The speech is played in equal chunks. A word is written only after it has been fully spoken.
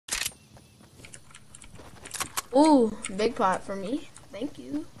Ooh, big pot for me. Thank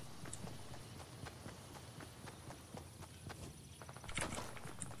you.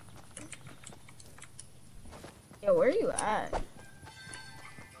 Yo, where are you at?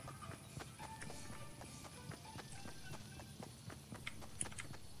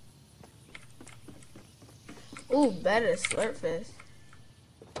 Ooh, better slurpfish.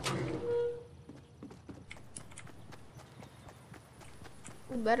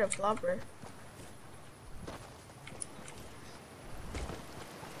 Ooh, better flopper.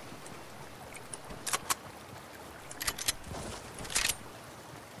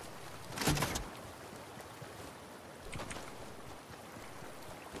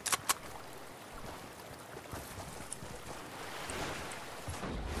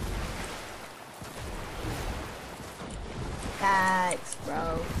 Facts,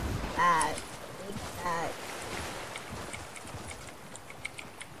 bro. Facts. Big facts.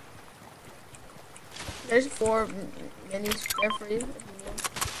 There's 4 minis there for you.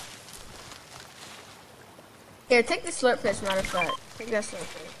 Here, take the slurp fish, matter of fact. Take that slurp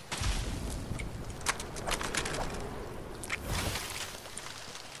fish.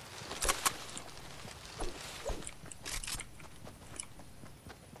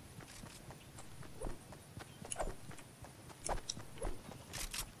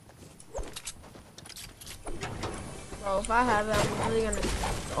 Bro, if I have it, I'm really gonna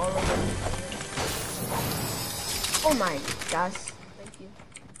use all of them. Oh my gosh. Thank you.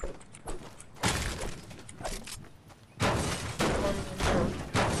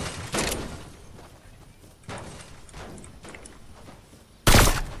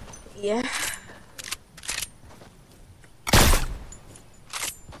 Yeah.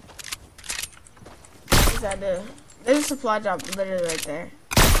 What's that do? There's a supply drop literally right there.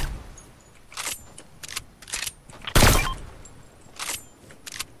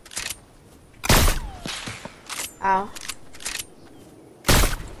 Ow.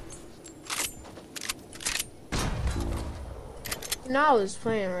 You know I was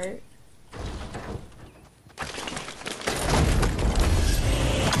playing, right?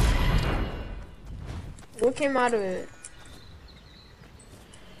 What came out of it?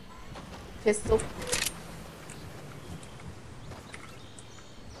 Pistol.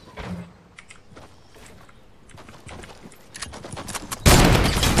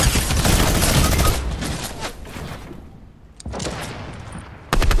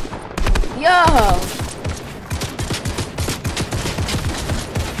 Yo!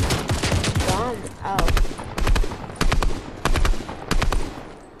 Bomb out.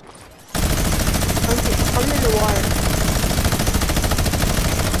 I'm in the water.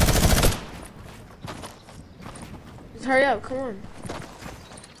 Just hurry up, come on.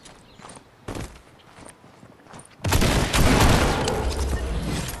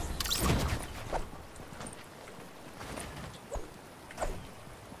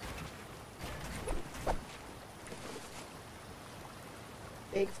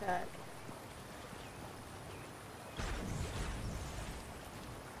 Big fat.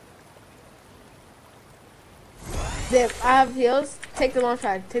 Zip, I have heals. Take the launch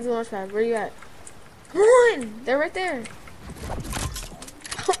pad. Take the launch pad. Where you at? Come on! They're right there.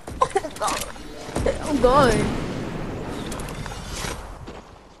 I'm going.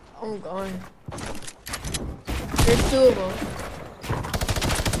 I'm going. There's 2 of them.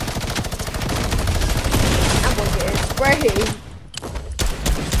 I'm gonna get sprayed.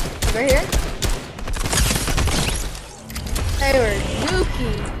 Right here? They were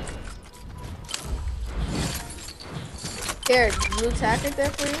dookie. Here, blue tack right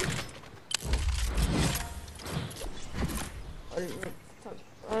there for you.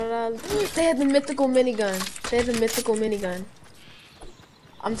 They had the mythical minigun. They had the mythical minigun.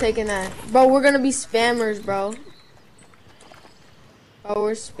 I'm taking that. Bro, we're gonna be spammers, bro. Bro,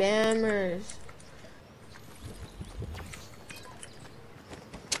 we're spammers.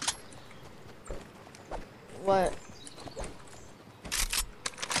 What?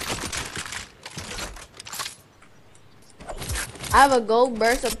 I have a gold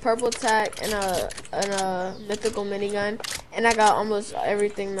burst, a purple tack, and a mythical minigun, and I got almost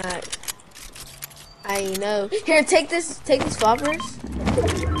everything that I know. Here, take this floppers.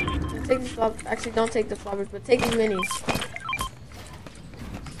 Take these floppers. Actually, don't take the floppers, but take these minis.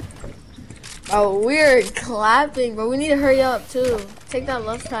 Oh, we're clapping, but we need to hurry up too. Take that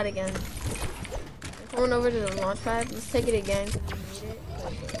launch pad again. We're going over to the launch pad. Let's take it again because we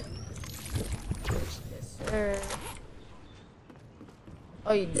need it. Yes, sir.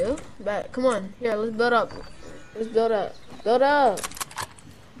 Oh, you do? Bet. Come on. Here, let's build up. Let's build up. Build up.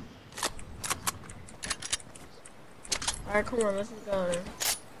 Alright, come on. Let's go.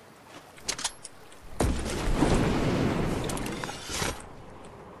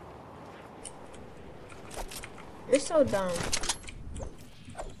 so dumb.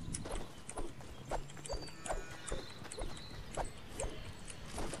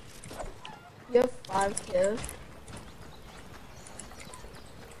 You have 5 kills.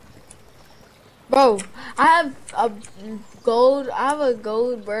 Bro, I have a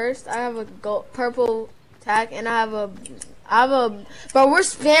gold burst, I have a purple tack, and bro, we're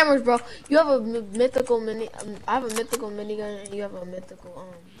spammers, bro. You have a mythical I have a mythical minigun, and you have a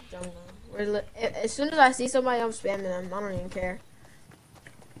mythical, drum gun. As soon as I see somebody, I'm spamming them. I don't even care.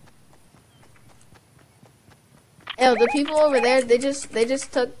 Yo, the people over there, they just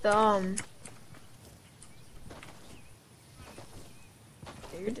took the,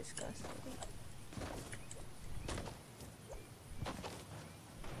 You're disgusting.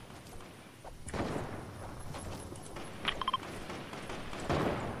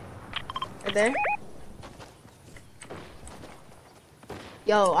 Right there.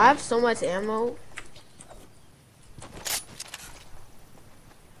 Yo, I have so much ammo.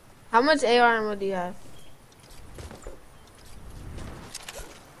 How much AR ammo do you have?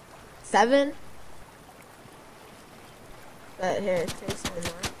 7? But here, take some more.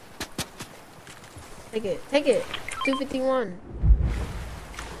 Take it. 251.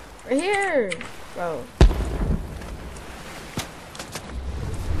 Right here, bro.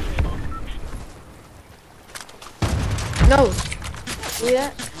 No. See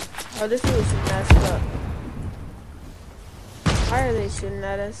that? Oh, this dude is shooting at us. Up. Why are they shooting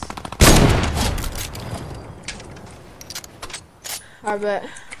at us? I bet.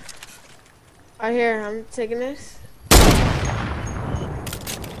 Right here, I'm taking this.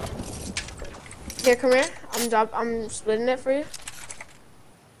 Here, come here. I'm splitting it for you.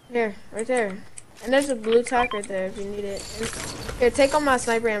 Here, right there. And there's a blue tack right there if you need it. And here, take all my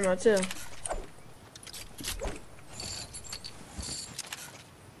sniper ammo too.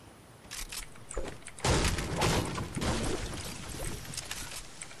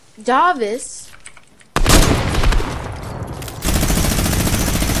 Jarvis.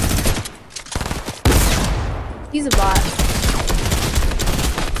 He's a bot.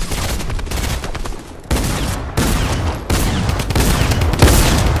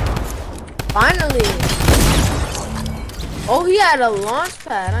 Finally. Oh, he had a launch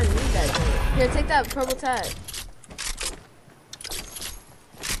pad. I need that thing. Here, take that purple tag.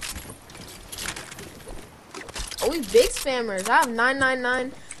 Oh, we big spammers. I have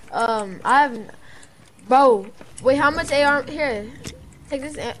 999. Bro, wait, how much AR? Here, take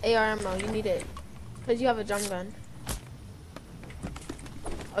this AR ammo. You need it. Because you have a drum gun.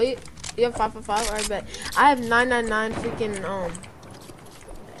 Oh, you have 5 for 5? Alright, bet. I have 999 freaking,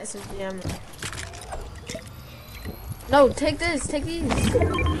 SMG ammo. No, take this. Take these.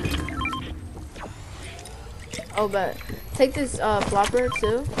 Oh, bet. Take this, flopper,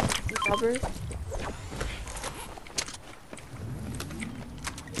 too. These floppers.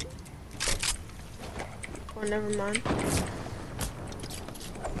 Oh, never mind.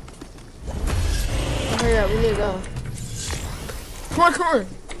 Hurry up, we need to go. Come on.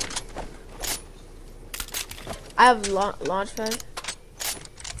 I have launch pad.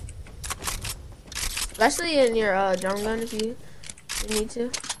 Especially in your drum gun if you need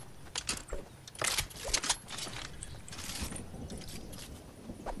to.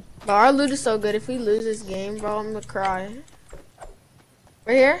 Bro, our loot is so good. If we lose this game, bro, I'm gonna cry.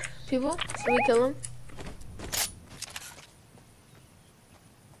 Right here, people. Should we kill him?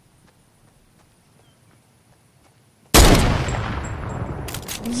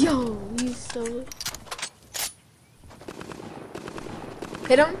 Yo, he's so...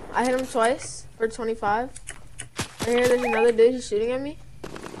 Hit him. I hit him twice for 25. Right here, there's another dude. He's shooting at me.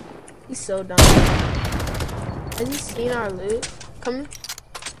 He's so dumb. Has he seen our loot? Come.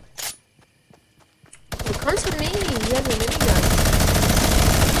 Well, come to me. He has a minigun.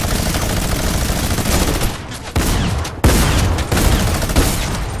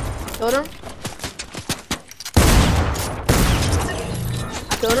 Killed him.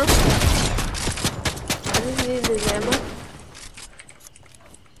 Killed him. I just needed his ammo.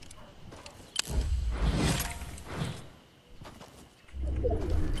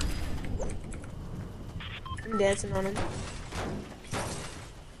 I'm dancing on him.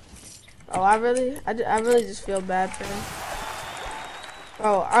 Oh, I really just feel bad for him.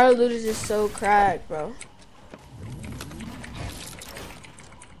 Bro, our loot is just so cracked, bro.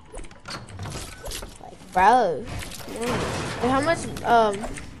 Like, bro. Hey, how much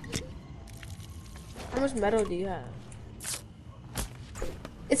metal do you have?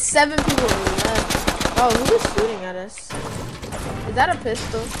 It's 7 people left. Oh, who is shooting at us? Is that a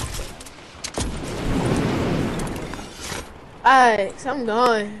pistol? Alright, so I'm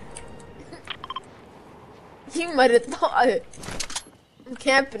going. You might have thought it. I'm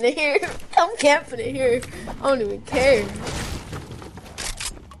camping in here. I'm camping in here. I don't even care.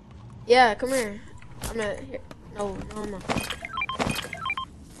 Yeah, come here. I'm at here. No, no, no.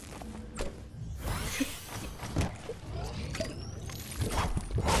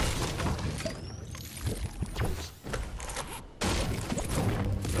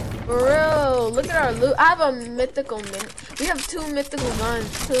 For real, look at our loot. I have a mythical we have 2 mythical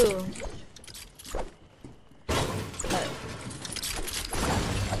guns too.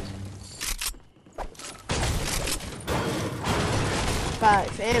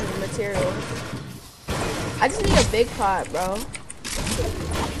 5 and materials. I just need a big pot, bro.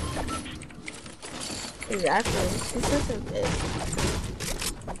 Exactly. It's such a bitch.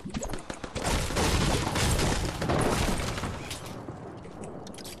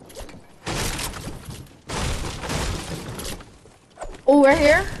 Oh, right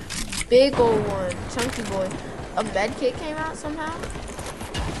here. Big old one. Chunky boy. A med kit came out somehow.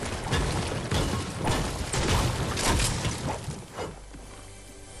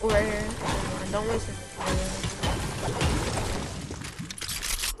 Oh, right here. Don't waste it.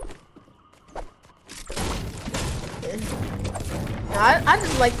 I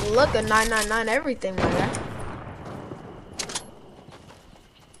just like the look of 999 everything, my guy.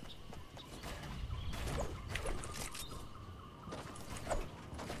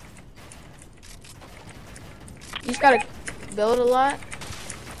 You just gotta build a lot.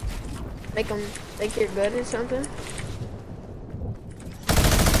 Make them think you're good or something.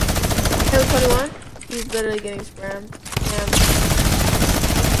 Kill 21. He's literally getting spammed. Damn.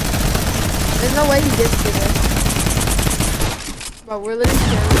 There's no way he gets to this. Bro, we're literally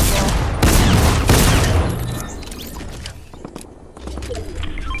spamming as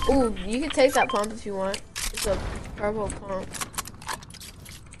well. Ooh, you can take that pump if you want. It's a purple pump.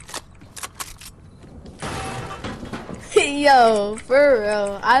 Yo, for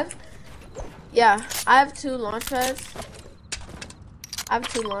real. I have 2 launch pads. I have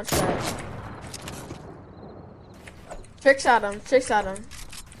 2 launch pads. Trick shot him, trick shot him.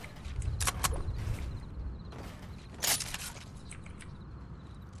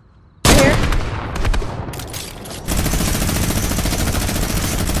 Here.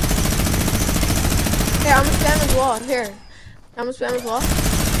 Here, I'm gonna spam his wall. Here. I'm gonna spam his wall.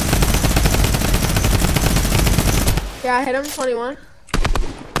 Yeah, I hit him, 21.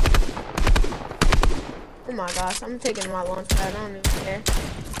 Oh my gosh, I'm taking my launch pad, I don't even care.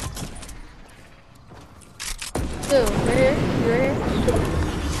 2, right here, right here.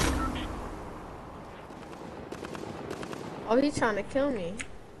 Oh, he's trying to kill me.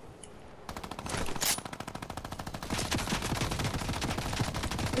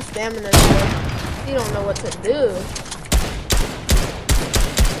 His stamina's good. He don't know what to do.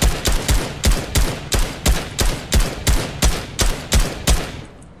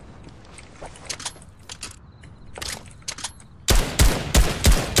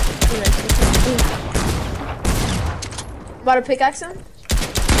 About to pickaxe him?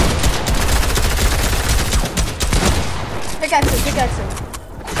 Pickaxe him, pickaxe him.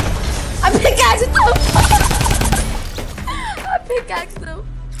 I pickaxed him! I pickaxed him.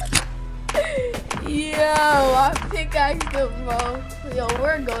 Yo, I pickaxed him, bro. Yo,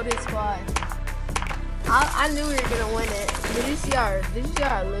 we're a golden squad. I knew we were gonna win it. Did you see our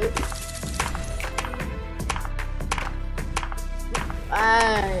loot?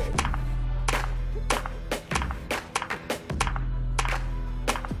 Alright.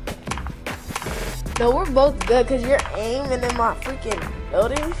 No, we're both good because you're aiming in my freaking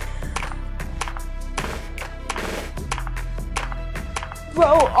building.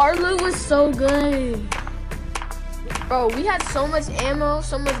 Bro, our loot was so good. Bro, we had so much ammo,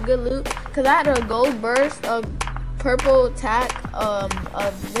 so much good loot. Because I had a gold burst, a purple tack, a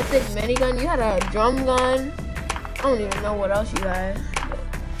mythic minigun. You had a drum gun. I don't even know what else you had.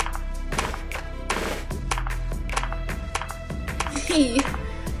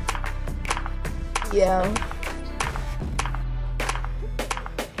 Yeah.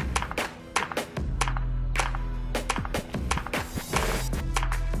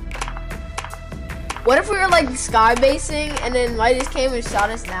 What if we were like sky basing and then light just came and shot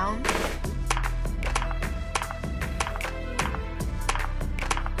us down?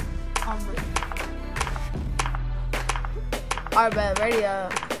 Alright, bet, ready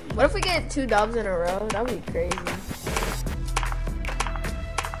up. What if we get 2 dubs in a row? That would be crazy.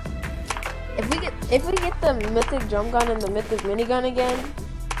 If we get the mythic drum gun and the mythic minigun again,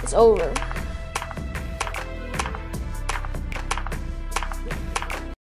 it's over.